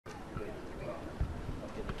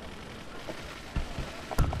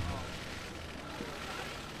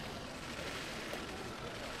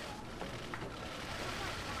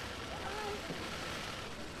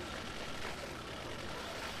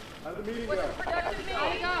the meeting Was go? it a productive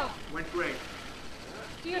meeting? Went great.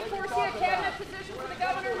 Do you foresee a cabinet position for the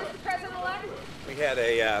governor, Mr. President-elect? We had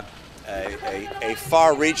a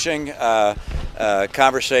far-reaching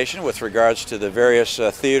conversation with regards to the various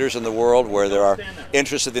theaters in the world where there are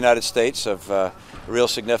interests of the United States of real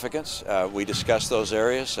significance. We discussed those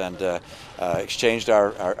areas and exchanged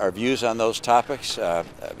our views on those topics.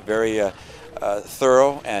 Very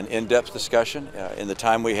thorough and in-depth discussion in the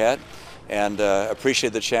time we had, and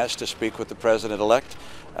appreciate the chance to speak with the President-elect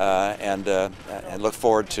and look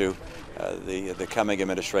forward to the coming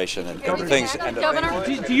administration and things. Governor,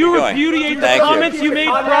 do you repudiate the comments you made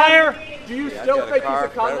prior? Do you still think he's a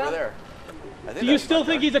con right over man? there. Do you still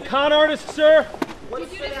think he's a con artist, sir? did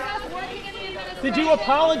you discuss working in the administration? Did you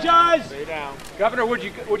apologize? Stay down. Governor, would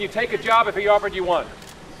you take a job if he offered you one?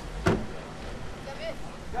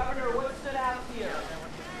 Governor, what stood out to you?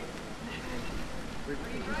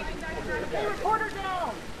 Hey, reporter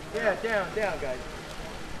down. Yeah, down, guys.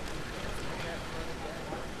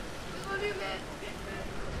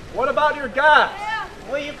 What about your guys?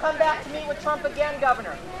 Will you come back to meet with Trump again,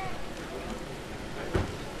 Governor?